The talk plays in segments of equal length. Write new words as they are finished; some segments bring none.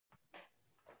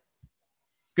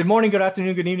Good morning, good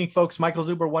afternoon, good evening, folks. Michael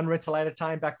Zuber, one rental at a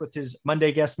time, back with his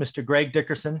Monday guest, Mr. Greg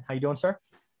Dickerson. How you doing, sir?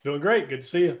 Doing great. Good to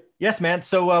see you. Yes, man.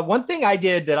 So one thing I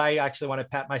did that I actually want to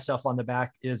pat myself on the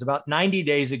back is about 90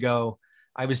 days ago,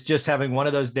 I was just having one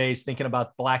of those days thinking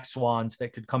about black swans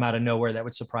that could come out of nowhere that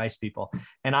would surprise people.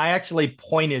 And I actually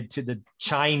pointed to the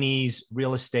Chinese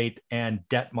real estate and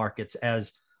debt markets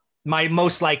as my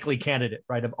most likely candidate,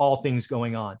 right, of all things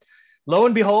going on. Lo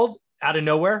and behold, out of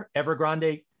nowhere,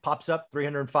 Evergrande pops up,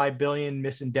 305 billion,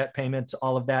 missing debt payments,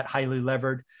 all of that, highly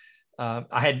levered.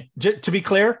 To be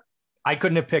clear, I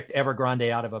couldn't have picked Evergrande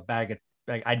out of a bag.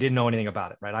 I didn't know anything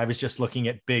about it, right? I was just looking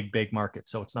at big markets.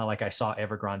 So it's not like I saw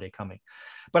Evergrande coming.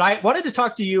 But I wanted to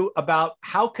talk to you about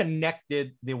how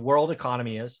connected the world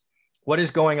economy is, what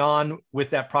is going on with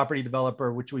that property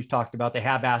developer, which we've talked about. They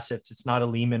have assets. It's not a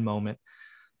Lehman moment.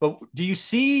 But do you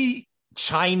see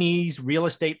Chinese real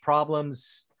estate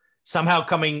problems somehow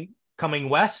coming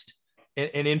west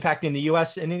and impacting the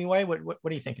U.S. in any way? What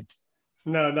are you thinking?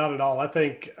 No, not at all. I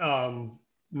think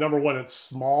number one, it's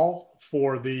small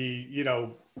for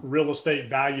the real estate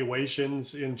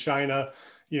valuations in China,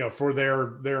 for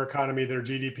their economy, their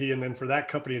GDP, and then for that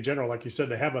company in general. Like you said,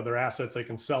 they have other assets they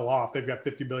can sell off. They've got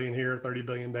 50 billion here, 30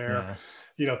 billion there.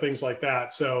 Yeah. Things like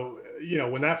that. So,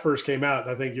 when that first came out,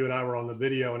 I think you and I were on the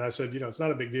video, and I said, it's not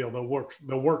a big deal.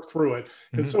 They'll work through it.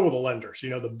 And so will the lenders.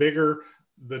 The bigger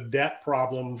the debt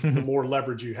problem, the more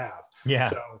leverage you have. Yeah.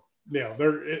 So,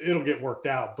 it'll get worked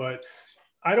out. But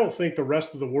I don't think the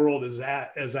rest of the world is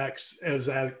as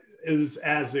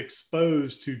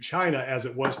exposed to China as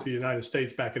it was to the United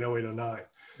States back in 08, 09.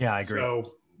 Yeah, I agree.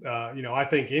 So, I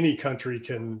think any country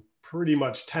can pretty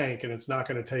much tank, and it's not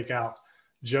going to take out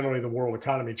generally the world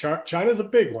economy. China's a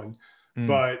big one,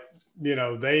 but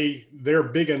they're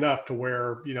big enough to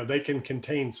where, they can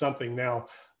contain something. Now,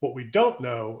 what we don't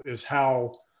know is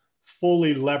how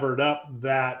fully levered up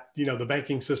that, the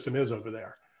banking system is over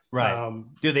there. Right.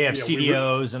 Do they have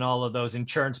CDOs and all of those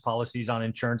insurance policies on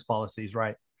insurance policies?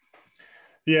 Right.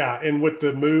 Yeah. And with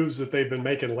the moves that they've been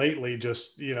making lately,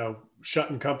 just,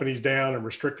 shutting companies down and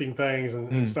restricting things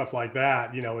and stuff like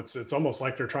that, it's almost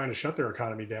like they're trying to shut their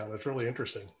economy down. It's really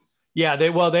interesting. Yeah,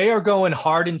 they are going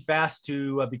hard and fast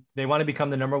to they want to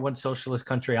become the number one socialist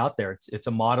country out there. It's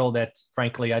a model that,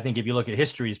 frankly, I think if you look at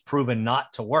history, is proven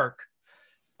not to work.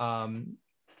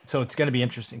 So it's going to be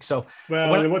interesting. So,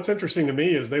 and what's interesting to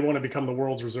me is they want to become the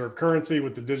world's reserve currency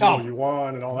with the digital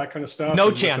yuan and all that kind of stuff. No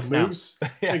and chance the moves, now.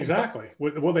 Yeah, exactly.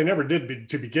 Well, they never did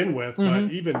to begin with,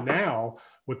 but even now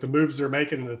with the moves they're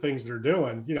making and the things they're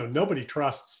doing, nobody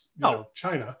trusts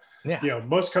China. Yeah.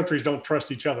 Most countries don't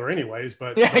trust each other anyways,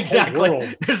 but yeah, exactly. The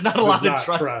world there's not a lot of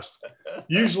trust.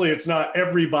 Usually it's not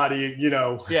everybody,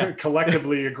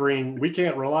 collectively agreeing we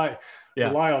can't rely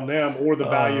on them or the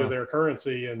value of their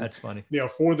currency. And that's funny.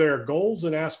 For their goals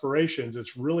and aspirations,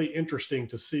 it's really interesting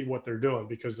to see what they're doing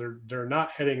because they're not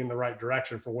heading in the right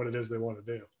direction for what it is they want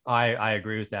to do. I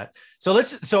agree with that.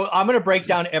 So I'm going to break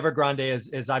down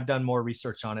Evergrande as I've done more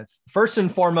research on it. First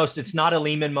and foremost, it's not a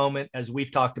Lehman moment, as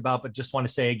we've talked about, but just want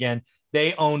to say again,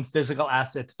 they own physical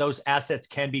assets. Those assets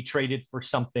can be traded for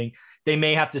something. They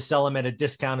may have to sell them at a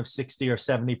discount of 60 or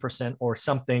 70% or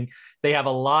something. They have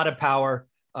a lot of power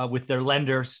with their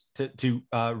lenders to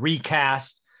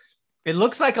recast. It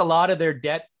looks like a lot of their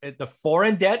debt, the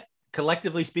foreign debt,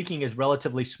 collectively speaking, is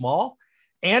relatively small.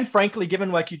 And frankly,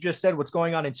 given what you just said, what's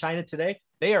going on in China today,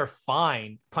 they are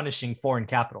fine punishing foreign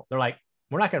capital. They're like,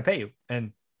 we're not going to pay you.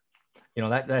 And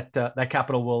that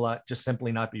capital will just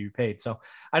simply not be repaid. So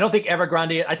I don't think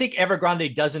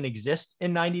Evergrande doesn't exist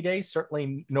in 90 days,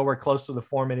 certainly nowhere close to the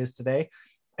form it is today,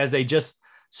 as they just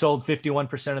sold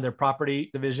 51% of their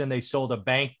property division. They sold a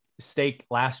bank stake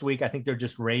last week. I think they're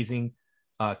just raising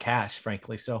cash,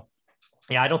 frankly. So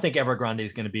yeah, I don't think Evergrande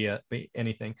is going to be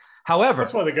anything. However,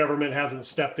 that's why the government hasn't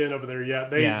stepped in over there yet.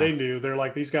 They knew. They're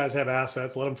like, these guys have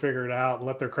assets. Let them figure it out and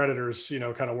let their creditors,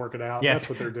 kind of work it out. Yeah, that's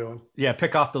what they're doing. Yeah,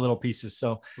 pick off the little pieces.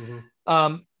 So,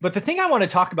 but the thing I want to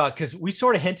talk about, because we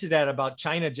sort of hinted at about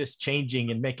China just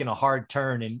changing and making a hard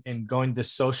turn and going the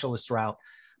socialist route.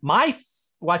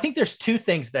 I think there's two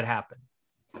things that happen.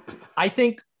 I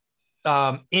think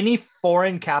any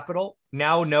foreign capital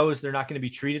now knows they're not going to be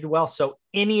treated well. So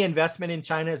any investment in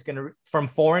China from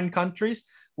foreign countries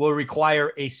will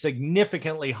require a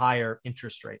significantly higher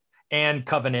interest rate and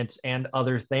covenants and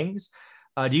other things.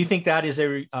 Do you think that is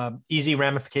a easy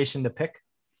ramification to pick?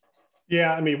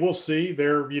 Yeah, I mean, we'll see.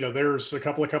 There's a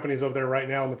couple of companies over there right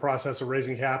now in the process of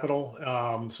raising capital.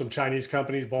 Some Chinese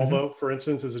companies, Volvo, for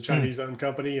instance, is a Chinese-owned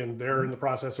company, and they're in the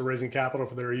process of raising capital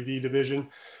for their EV division.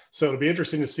 So it'll be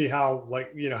interesting to see how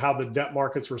the debt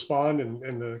markets respond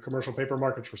and the commercial paper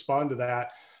markets respond to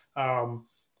that.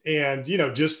 And,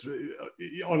 just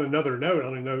on another note, I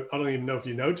don't even know if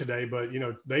you know today, but,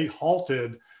 they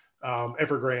halted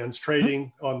Evergrande's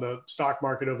trading on the stock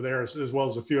market over there, as well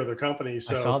as a few other companies.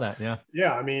 So I saw that. Yeah.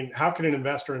 yeah, I mean, how can an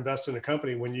investor invest in a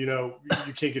company when, you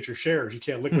can't get your shares, you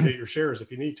can't liquidate your shares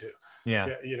if you need to?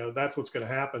 Yeah. Yeah, that's what's going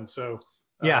to happen. So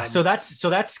yeah. So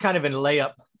that's kind of a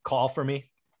layup call for me.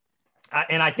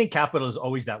 And I think capital is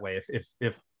always that way.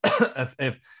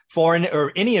 If foreign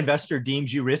or any investor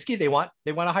deems you risky, they want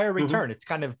a higher return. It's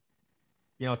kind of,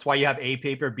 it's why you have A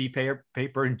paper, B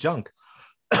paper, and junk,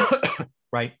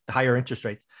 right? Higher interest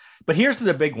rates. But here's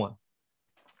the big one.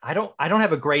 I don't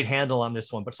have a great handle on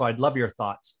this one, but so I'd love your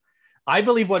thoughts. I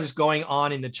believe what is going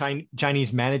on in the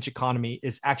Chinese managed economy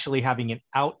is actually having an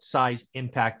outsized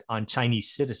impact on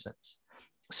Chinese citizens,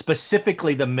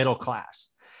 specifically the middle class.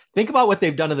 Think about what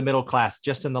they've done to the middle class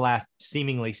just in the last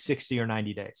seemingly 60 or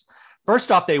 90 days.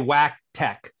 First off, they whacked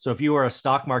tech. So if you were a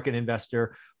stock market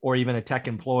investor or even a tech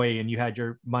employee and you had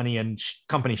your money in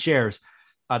company shares,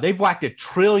 they've whacked $1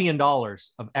 trillion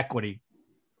of equity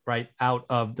right out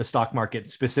of the stock market,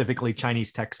 specifically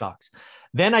Chinese tech stocks.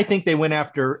 Then I think they went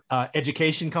after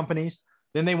education companies.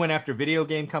 Then they went after video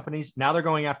game companies. Now they're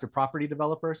going after property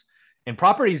developers. And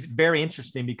property is very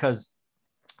interesting because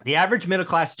the average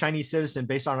middle-class Chinese citizen,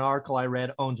 based on an article I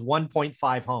read, owns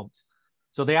 1.5 homes.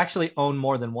 So they actually own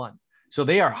more than one. So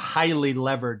they are highly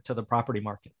levered to the property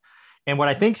market. And what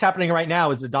I think is happening right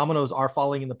now is the dominoes are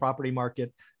falling in the property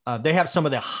market. They have some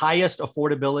of the highest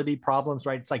affordability problems,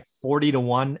 right? It's like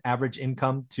 40-to-1 average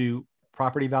income to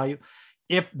property value.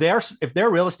 If their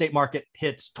real estate market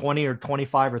hits 20 or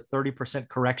 25 or 30%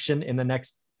 correction in the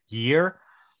next year,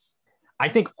 I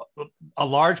think a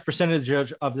large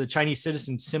percentage of the Chinese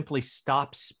citizens simply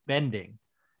stop spending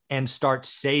and start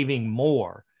saving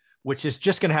more, which is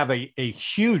just going to have a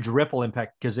huge ripple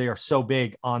impact because they are so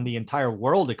big on the entire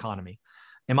world economy.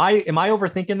 Am I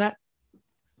overthinking that?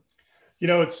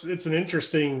 It's an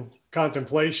interesting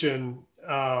contemplation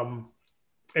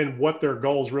and what their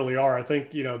goals really are. I think,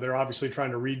 they're obviously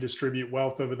trying to redistribute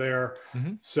wealth over there.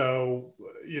 Mm-hmm. So,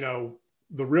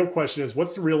 the real question is,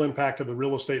 what's the real impact of the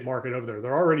real estate market over there?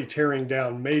 They're already tearing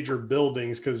down major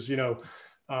buildings because,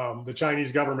 the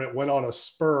Chinese government went on a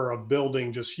spur of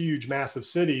building just huge, massive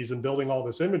cities and building all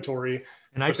this inventory.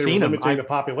 And I've they seen were limiting the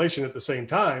population at the same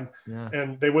time,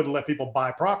 and they wouldn't let people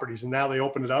buy properties. And now they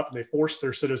opened it up and they forced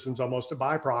their citizens almost to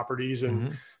buy properties.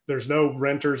 And there's no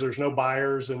renters, there's no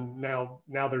buyers, and now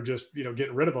they're just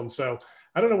getting rid of them. So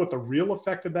I don't know what the real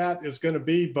effect of that is going to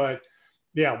be, but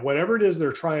yeah, whatever it is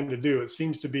they're trying to do, it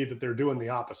seems to be that they're doing the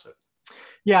opposite.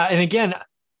 Yeah, and again,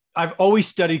 I've always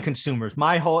studied consumers.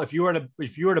 If you were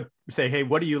to say, hey,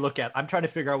 what do you look at? I'm trying to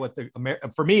figure out what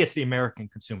for me, it's the American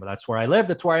consumer. That's where I live.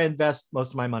 That's where I invest most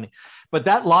of my money. But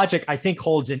that logic, I think,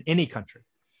 holds in any country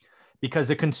because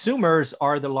the consumers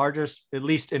are the largest, at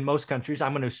least in most countries.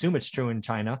 I'm going to assume it's true in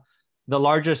China, the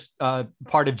largest part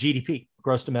of GDP,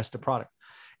 gross domestic product.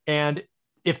 And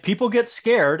if people get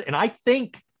scared, and I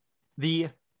think the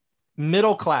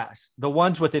middle class, the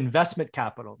ones with investment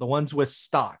capital, the ones with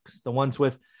stocks, the ones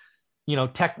with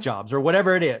tech jobs or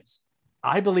whatever it is,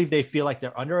 I believe they feel like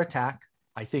they're under attack.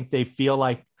 I think they feel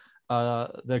like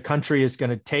the country is going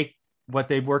to take what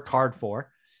they've worked hard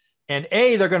for. And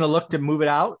A, they're going to look to move it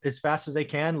out as fast as they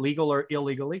can, legal or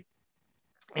illegally.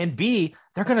 And B,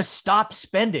 they're going to stop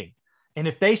spending. And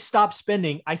if they stop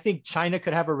spending, I think China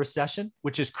could have a recession,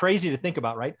 which is crazy to think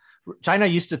about, right? China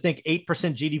used to think 8%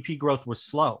 GDP growth was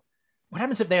slow. What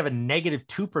happens if they have a negative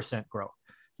 2% growth?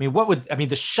 I mean,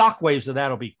 the shockwaves of that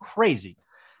will be crazy.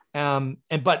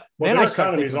 But their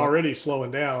economy is already slowing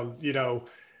down.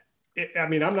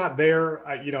 I'm not there.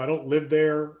 I don't live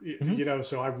there.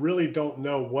 So I really don't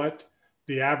know what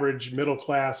the average middle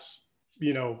class,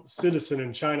 citizen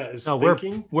in China is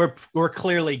thinking. We're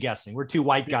clearly guessing. We're two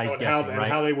white guys guessing, right?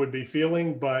 And how they would be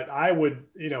feeling. But I would,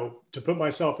 to put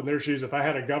myself in their shoes, if I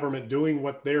had a government doing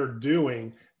what they're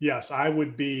doing, yes, I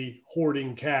would be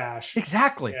hoarding cash.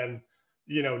 Exactly. And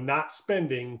not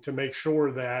spending to make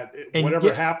sure that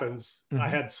whatever happens, I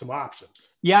had some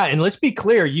options. Yeah. And let's be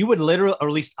clear, you would literally, or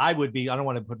at least I would be, I don't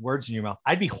want to put words in your mouth.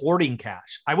 I'd be hoarding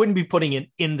cash. I wouldn't be putting it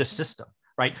in the system,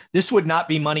 right? This would not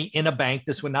be money in a bank.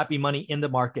 This would not be money in the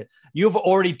market. You've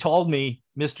already told me,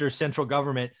 Mr. Central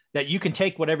Government, that you can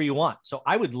take whatever you want. So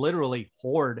I would literally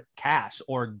hoard cash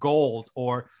or gold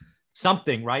or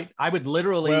something, right? I would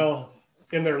literally...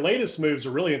 And their latest moves are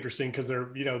really interesting because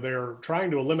they're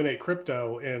trying to eliminate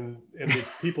crypto and the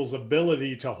people's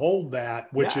ability to hold that,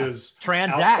 which is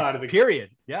transact outside of the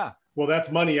period. Yeah. Well,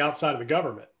 that's money outside of the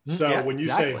government. So when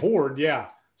you say hoard,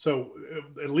 so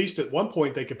at least at one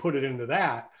point they could put it into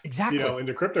that,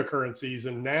 into cryptocurrencies,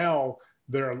 and now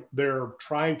they're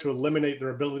trying to eliminate their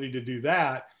ability to do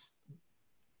that.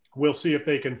 We'll see if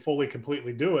they can fully,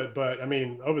 completely do it. But I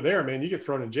mean, over there, man, you get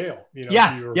thrown in jail. You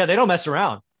know, yeah, they don't mess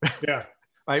around. Yeah.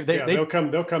 Right. They'll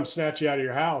come snatch you out of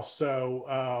your house.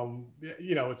 So,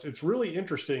 you know, it's really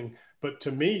interesting. But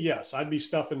to me, yes, I'd be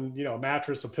stuffing, you know, a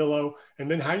mattress, a pillow, and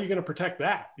then how are you going to protect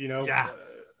that? You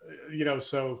know,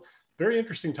 so very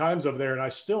interesting times over there. And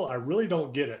I really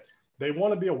don't get it. They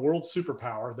want to be a world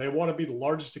superpower. They want to be the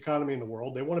largest economy in the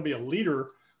world. They want to be a leader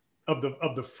of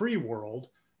the free world,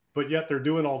 but yet they're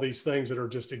doing all these things that are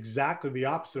just exactly the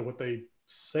opposite of what they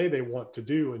say they want to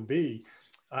do and be.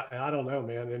 I don't know,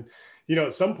 man. And, you know,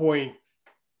 at some point,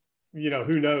 you know,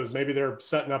 who knows, maybe they're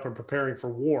setting up and preparing for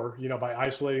war, you know, by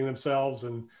isolating themselves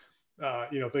and,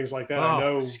 you know, things like that. Oh, I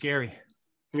know. Scary.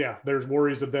 Yeah. There's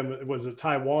worries of them. Was it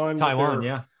Taiwan?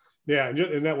 Yeah. Yeah.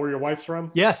 Isn't that where your wife's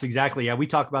from? Yes, exactly. Yeah. We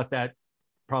talk about that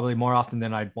probably more often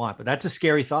than I'd want, but that's a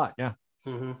scary thought. Yeah.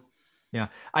 Mm-hmm. Yeah.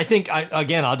 I think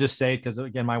I'll just say it because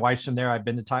again, my wife's from there. I've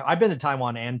been to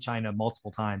Taiwan and China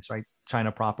multiple times, right?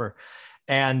 China proper.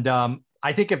 And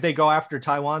I think if they go after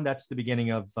Taiwan, that's the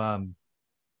beginning of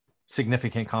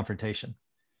significant confrontation.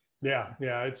 Yeah.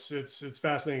 It's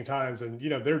fascinating times. And, you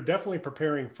know, they're definitely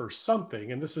preparing for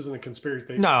something. And this isn't a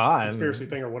conspiracy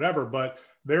thing or whatever, but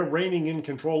they're reigning in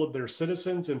control of their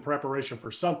citizens in preparation for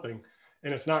something.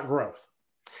 And it's not growth.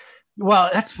 Well,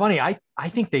 that's funny. I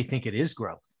think they think it is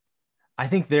growth. I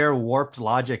think their warped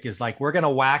logic is like, we're going to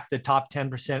whack the top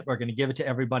 10%. We're going to give it to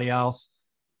everybody else.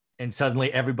 And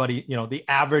suddenly everybody, you know, the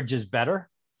average is better.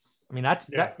 I mean,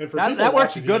 that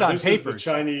works good on paper. The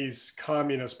Chinese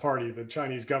Communist Party, the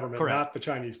Chinese government, correct, not the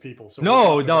Chinese people. So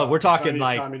we're talking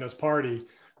like Communist Party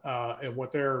and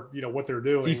what they're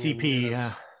doing.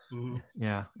 CCP.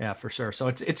 Yeah, for sure. So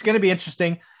it's going to be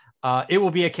interesting. It will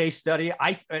be a case study.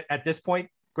 At this point,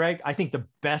 Greg, I think the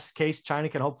best case China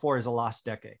can hope for is a lost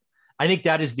decade. I think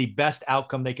that is the best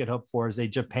outcome they could hope for, is a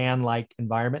Japan-like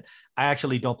environment. I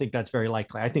actually don't think that's very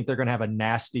likely. I think they're going to have a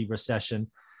nasty recession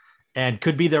and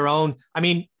could be their own. I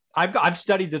mean, I've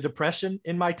studied the Depression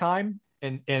in my time,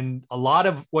 and a lot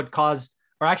of what caused,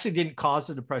 or actually didn't cause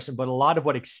the Depression, but a lot of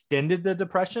what extended the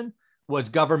Depression was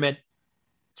government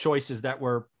choices that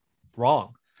were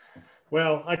wrong.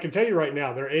 Well, I can tell you right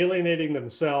now, they're alienating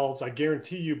themselves. I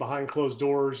guarantee you, behind closed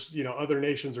doors, you know, other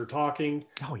nations are talking.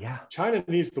 Oh, yeah. China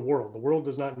needs the world. The world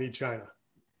does not need China.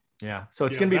 Yeah. So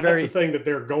it's going to be very. That's the thing that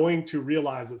they're going to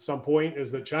realize at some point,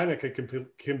 is that China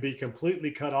can be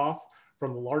completely cut off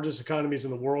from the largest economies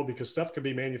in the world because stuff can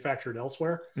be manufactured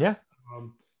elsewhere. Yeah.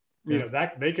 You know,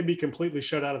 that they can be completely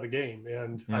shut out of the game.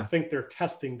 And I think they're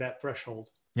testing that threshold.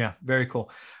 Yeah. Very cool.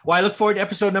 Well, I look forward to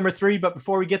episode number 3. But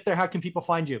before we get there, how can people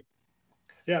find you?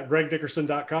 Yeah,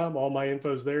 GregDickerson.com. All my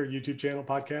info's there. YouTube channel,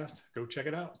 podcast. Go check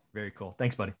it out. Very cool.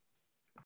 Thanks, buddy.